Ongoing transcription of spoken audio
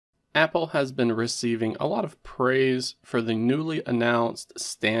Apple has been receiving a lot of praise for the newly announced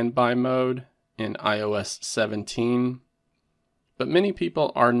standby mode in iOS 17, but many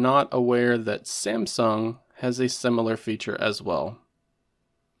people are not aware that Samsung has a similar feature as well.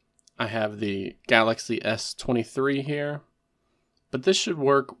 I have the Galaxy S23 here, but this should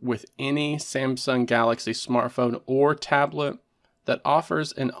work with any Samsung Galaxy smartphone or tablet that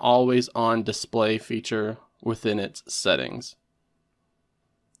offers an always-on display feature within its settings.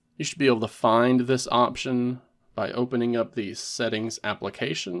 You should be able to find this option by opening up the Settings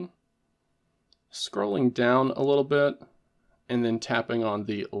application, scrolling down a little bit, and then tapping on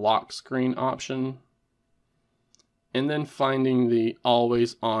the lock screen option, and then finding the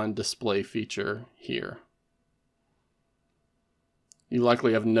Always On Display feature here. You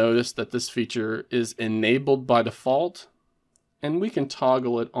likely have noticed that this feature is enabled by default, and we can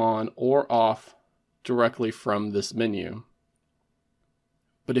toggle it on or off directly from this menu.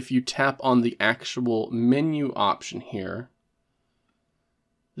 But if you tap on the actual menu option here,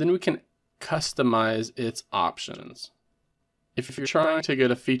 then we can customize its options. If you're trying to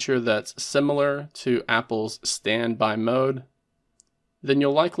get a feature that's similar to Apple's standby mode, then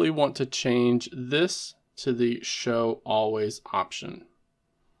you'll likely want to change this to the Show Always option.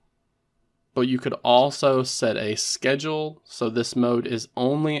 But you could also set a schedule so this mode is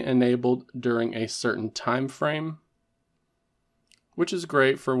only enabled during a certain time frame, which is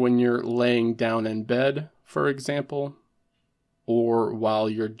great for when you're laying down in bed, for example, or while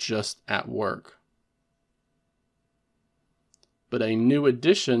you're just at work. But a new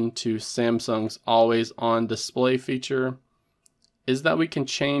addition to Samsung's Always On Display feature is that we can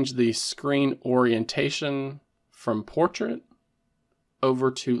change the screen orientation from portrait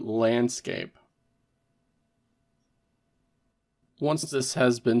over to landscape. Once this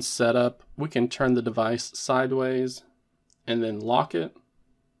has been set up, we can turn the device sideways and then lock it.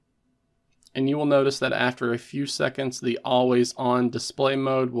 And you will notice that after a few seconds, the Always On Display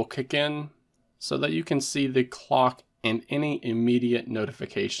mode will kick in so that you can see the clock and any immediate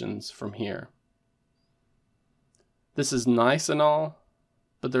notifications from here. This is nice and all,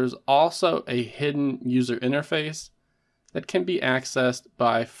 but there's also a hidden user interface that can be accessed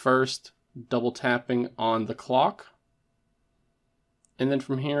by first double tapping on the clock. And then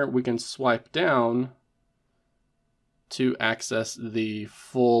from here we can swipe down to access the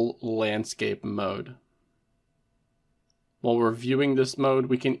full landscape mode. While we're viewing this mode,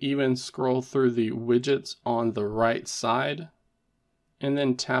 we can even scroll through the widgets on the right side and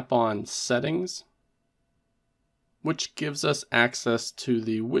then tap on Settings, which gives us access to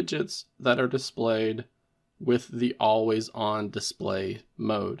the widgets that are displayed with the Always On Display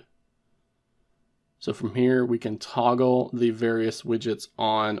mode. So from here, we can toggle the various widgets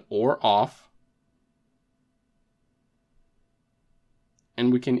on or off.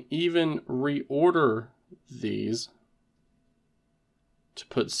 And we can even reorder these to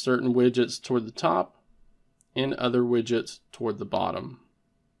put certain widgets toward the top and other widgets toward the bottom.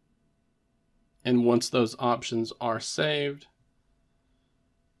 And once those options are saved,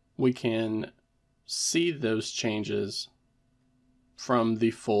 we can see those changes from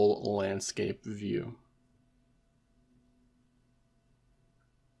the full landscape view.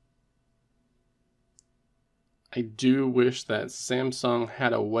 I do wish that Samsung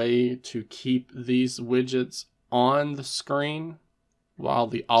had a way to keep these widgets on the screen while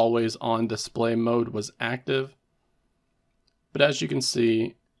the Always On Display mode was active. But as you can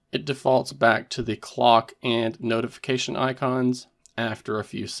see, it defaults back to the clock and notification icons after a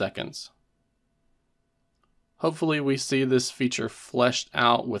few seconds. Hopefully we see this feature fleshed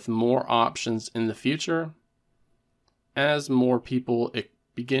out with more options in the future as more people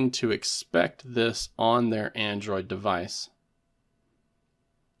begin to expect this on their Android device.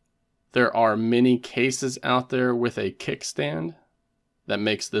 There are many cases out there with a kickstand that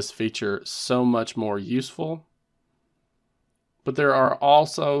makes this feature so much more useful. But there are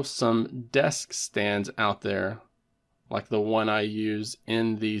also some desk stands out there, like the one I use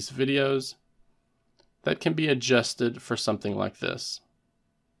in these videos, that can be adjusted for something like this.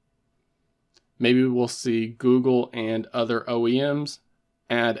 Maybe we'll see Google and other OEMs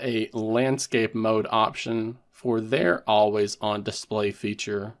add a landscape mode option for their Always On Display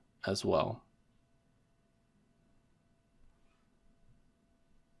feature as well.